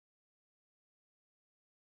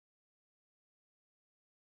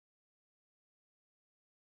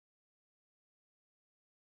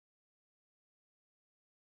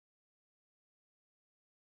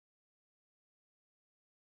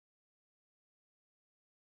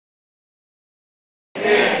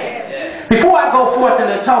go forth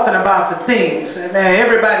into talking about the things. Man,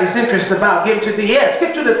 everybody's interested about getting to the,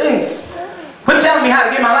 skip to the things. Quit telling me how to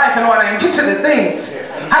get my life in order and get to the things.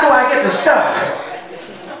 How do I get the stuff?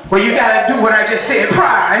 Well, you got to do what I just said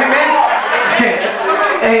prior. Amen?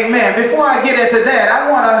 Amen. Before I get into that, I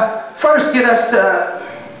want to first get us to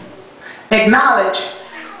acknowledge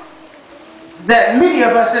that many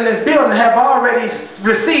of us in this building have already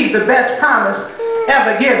received the best promise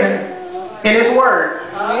ever given in His Word.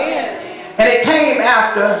 And it came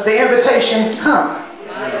after the invitation, come.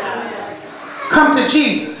 Come to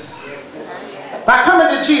Jesus. By coming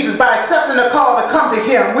to Jesus, by accepting the call to come to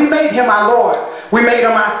Him, we made Him our Lord. We made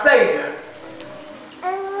Him our Savior.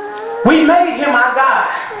 We made Him our God.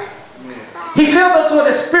 He filled us with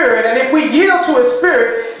His Spirit, and if we yield to His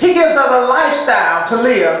Spirit, He gives us a lifestyle to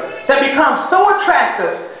live that becomes so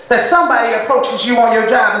attractive that somebody approaches you on your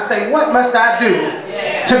job and say, what must I do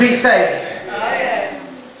to be saved?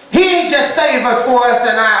 He ain't just saved us for us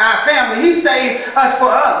and our family. He saved us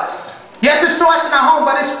for others. Yes, it starts in our home,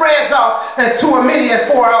 but it spreads off as two or many and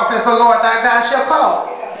far off as the Lord thy God shall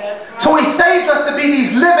call. So He saved us to be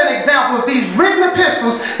these living examples, these written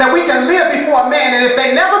epistles that we can live before man. And if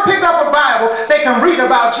they never pick up a Bible, they can read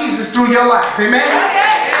about Jesus through your life. Amen?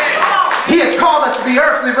 He has called us to be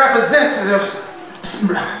earthly representatives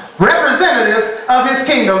of His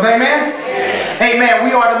kingdom. Amen? Amen.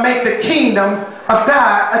 We are to make the kingdom of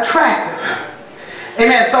God attractive.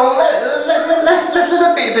 Amen. So let's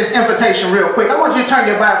look at this invitation real quick. I want you to turn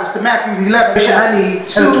your Bibles to Matthew 11. I need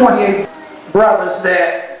 28 brothers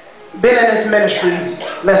that been in this ministry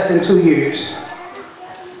less than 2 years.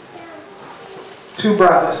 2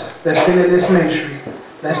 brothers that's been in this ministry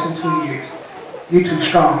less than 2 years. You too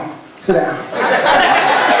strong. Sit down.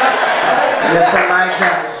 That's something I ain't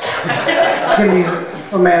got. Give me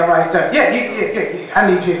a man right there. Yeah. I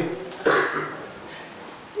need you.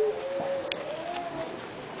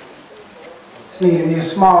 Needed me a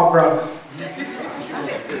small brother.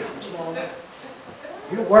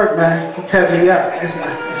 You work, man. You cut me up.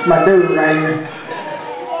 It's my dude right here.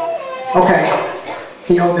 Okay.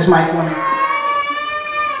 Can you hold this mic for me?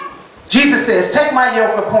 Jesus says, take my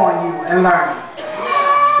yoke upon you and learn.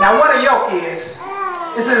 Now what a yoke is,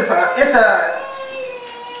 it's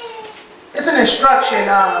an instruction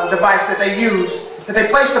device that they use, that they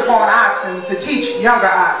placed upon oxen to teach younger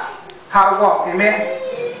ox how to walk. Amen?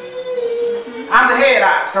 I'm the head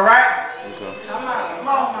ox, all right? Okay. Come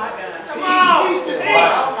on, my God. Come on.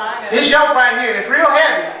 This yoke right here is real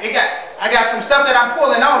heavy. I got some stuff that I'm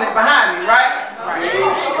pulling on it behind me, right?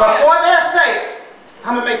 But for their sake,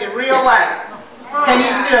 I'm going to make it real light. Can't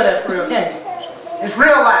even feel that for real, can you? It's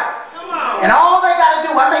real light. And all they got to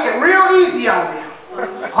do, I make it real easy on them.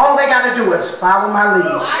 All they got to do is follow my lead.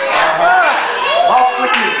 Walk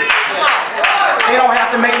with me. They don't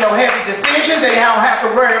have to make no heavy decisions. They don't have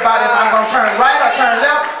to worry about if I'm going to turn right or turn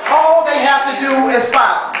left. All they have to do is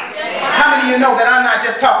follow. How many of you know that I'm not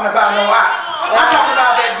just talking about no ox? I'm talking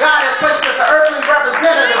about that God has placed us an earthly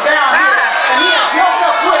representative down here. And He has yoked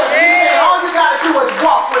up with us. And He said, all you got to do is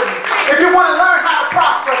walk with me. If you want to learn how to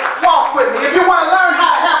prosper, walk with me. If you want to learn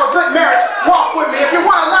how to have a good marriage, walk with me. If you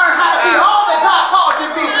want to learn how to be all that God called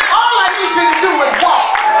you to be, all I need you to do is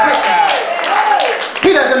walk with me.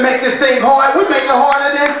 He doesn't make this thing hard. We make it harder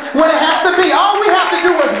than what it has to be. All we have to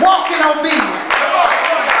do is walk in obedience.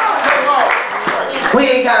 We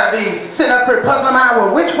ain't got to be sitting up here puzzling out, well,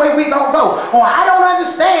 which way we going to go? Or I don't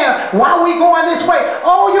understand why we going this way.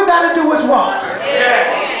 All you got to do is walk.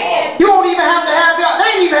 You don't even have to have they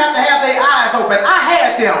didn't even have to have their eyes open. I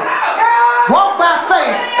had them. Walk by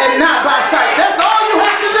faith and not by sight. That's all you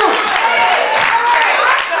have to do.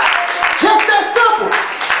 Just that simple.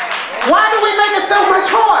 Why do we make it so much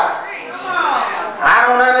harder? I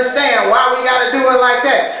don't understand why we got to do it like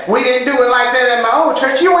that. We didn't do it like that at my old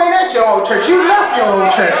church. You ain't at your old church. You left your old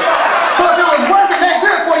church. So if it was working that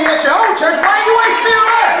good for you at your old church, why you ain't still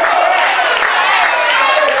there?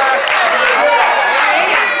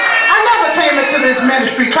 I never came into this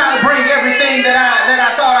ministry trying to bring everything that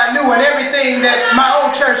I thought I knew and everything that my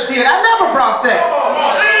old church did. I never brought that.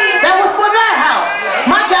 That was for that house.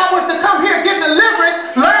 My job was to come here, get deliverance,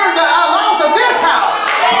 learn the laws of this house,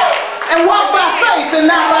 and walk by faith and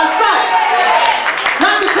not by sight.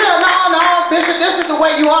 Not to tell, no, Bishop, this is the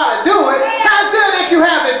way you ought to do it. Now, it's good if you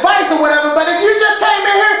have advice or whatever, but if you just came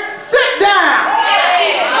in here, sit down.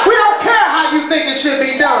 We don't care how you think it should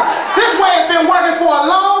be done. This way it's been working for a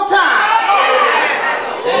long time.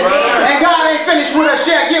 And God ain't finished with us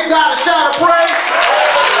yet. Give God a shout of praise.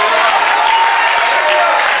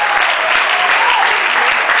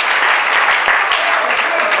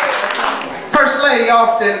 First lady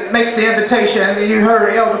often makes the invitation, and you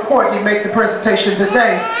heard Elder Courtney make the presentation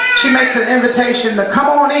today. She makes an invitation to come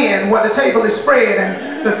on in where the table is spread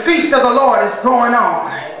and the feast of the Lord is going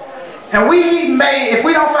on. And if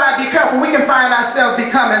we don't be careful, we can find ourselves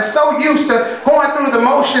becoming so used to going through the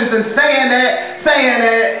motions and saying that,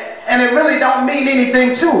 and it really don't mean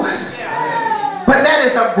anything to us. But that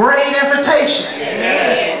is a great invitation.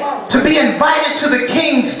 To be invited to the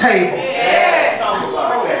king's table.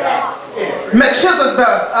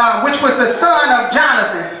 Melchizedek, which was the son of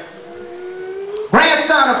Jonathan,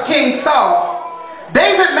 grandson of King Saul,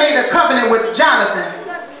 David made a covenant with Jonathan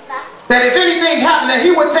that if anything happened, that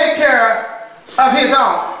he would take care of his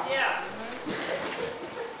own.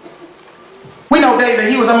 We know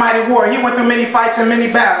David, he was a mighty warrior. He went through many fights and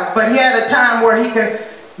many battles, but he had a time where he could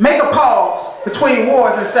make a pause between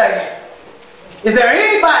wars and say, is there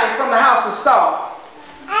anybody from the house of Saul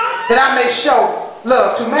that I may show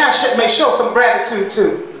love to? May show some gratitude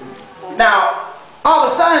to? Now, all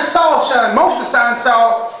the sons, most of the sons,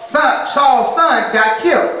 Saul's sons got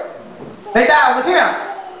killed. They died with him,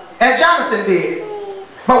 as Jonathan did.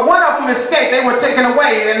 But one of them escaped. They were taken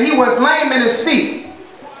away, and he was lame in his feet.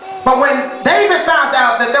 But when David found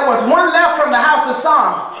out that there was one left from the house of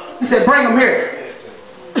Saul, he said, bring him here.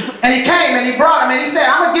 And he came and he brought him, and he said,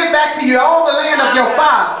 I'm going to give back to you all the land of your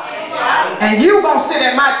father. And you're going to sit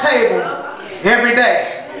at my table every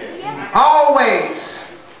day. Always.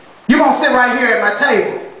 You're going to sit right here at my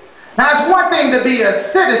table. Now, it's one thing to be a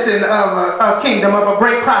citizen of a kingdom, of a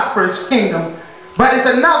great prosperous kingdom. But it's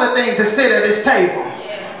another thing to sit at his table.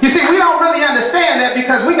 You see, we don't really understand that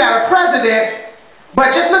because we got a president.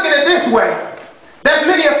 But just look at it this way. There's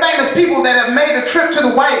many famous people that have made a trip to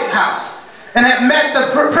the White House and have met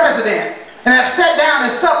the president and have sat down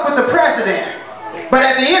and supped with the president. But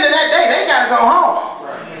at the end of that day, they got to go home.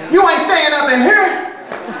 You ain't staying up in here.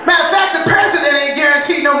 Matter of fact, the president ain't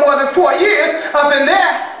guaranteed no more than 4 years up in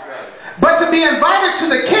there. But to be invited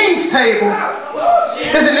to the king's table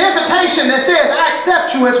is an invitation that says, I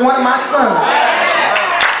accept you as one of my sons.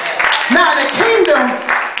 Now, in the kingdom,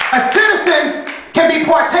 a citizen can be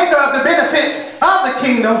partaker of the benefits of the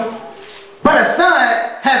kingdom, but a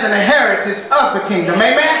son has an inheritance of the kingdom.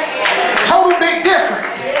 Amen? Total big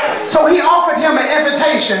difference. So he offered him an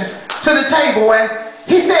invitation to the table, and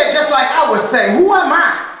he said, just like I would say, who am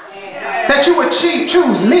I that you would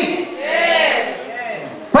choose me?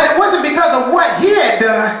 But it wasn't because of what he had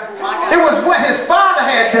done. It was what his father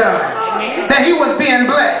had done that he was being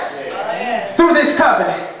blessed through this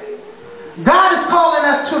covenant. God is calling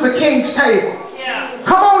us to the king's table.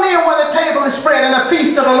 Come on in where the table is spread and the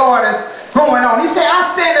feast of the Lord is going on. He said, I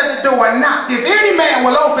stand at the door and knock. If any man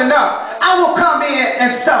will open up, I will come in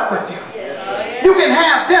and sup with you. You can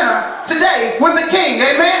have dinner today with the king.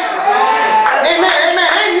 Amen? Amen. Amen.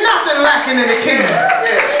 Ain't nothing lacking in the kingdom.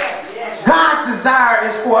 God's desire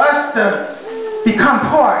is for us to become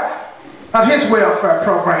part of his welfare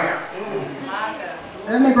program.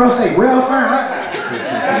 That Negro say welfare, huh?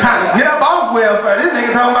 Trying to get up off welfare. This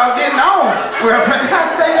nigga talking about getting on welfare. Did I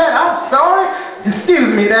say that? I'm sorry. Excuse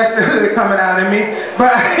me, that's the hood coming out of me.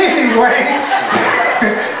 But anyway,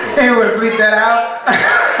 bleep that out.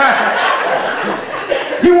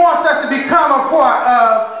 He wants us to become a part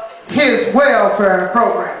of his welfare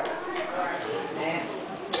program.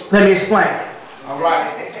 Let me explain. All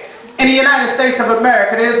right. In the United States of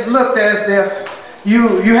America, it's looked as if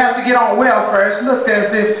you have to get on welfare. It's looked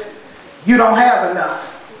as if you don't have enough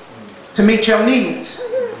to meet your needs.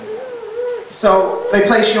 So they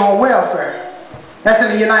place you on welfare. That's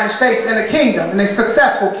in the United States, in a kingdom, in a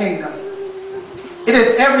successful kingdom. It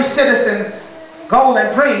is every citizen's goal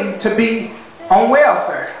and dream to be on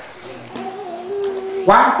welfare.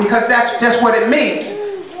 Why? Because that's just what it means.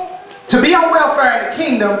 To be on welfare in the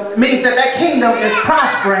kingdom means that that kingdom is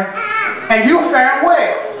prospering and you're faring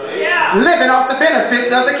well, living off the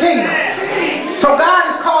benefits of the kingdom. So God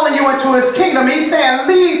is calling you into his kingdom. He's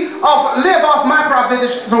saying, live off my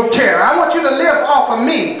providential care. I want you to live off of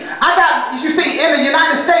me. You see, in the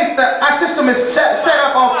United States, our system is set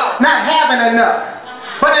up on not having enough.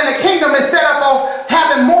 But in the kingdom, it's set up on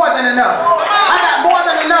having more than enough. I got more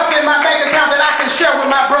than enough in my bank account that I can share with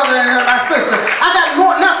my brother and my sister. I got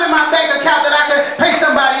enough in my bank account that I can pay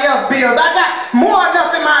somebody else's bills. I got more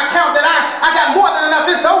enough in my account that I got more than enough.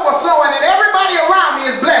 It's overflowing, and everybody around me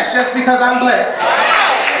is blessed just because I'm blessed.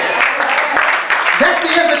 That's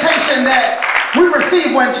the invitation that we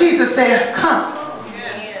receive when Jesus said, come.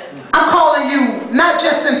 I'm calling you not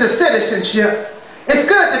just into citizenship. It's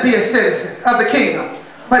good to be a citizen of the kingdom.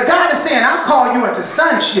 But God is saying, I'll call you into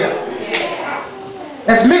sonship.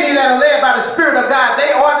 As many that are led by the Spirit of God, they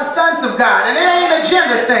are the sons of God. And it ain't a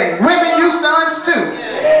gender thing. Women, you sons too.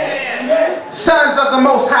 Sons of the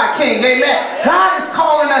Most High King. Amen. God is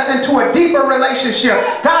calling us into a deeper relationship.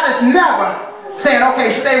 God is never saying, okay,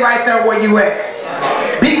 stay right there where you at.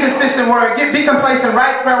 Be consistent where, be complacent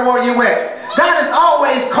right there where you at. God is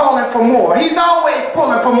always calling for more. He's always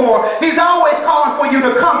pulling for more. He's always calling for you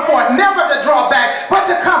to come forth, never to draw back, but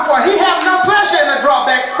to come forth. He has no pleasure in the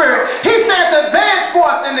drawback spirit. He says advance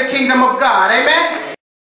forth in the kingdom of God. Amen.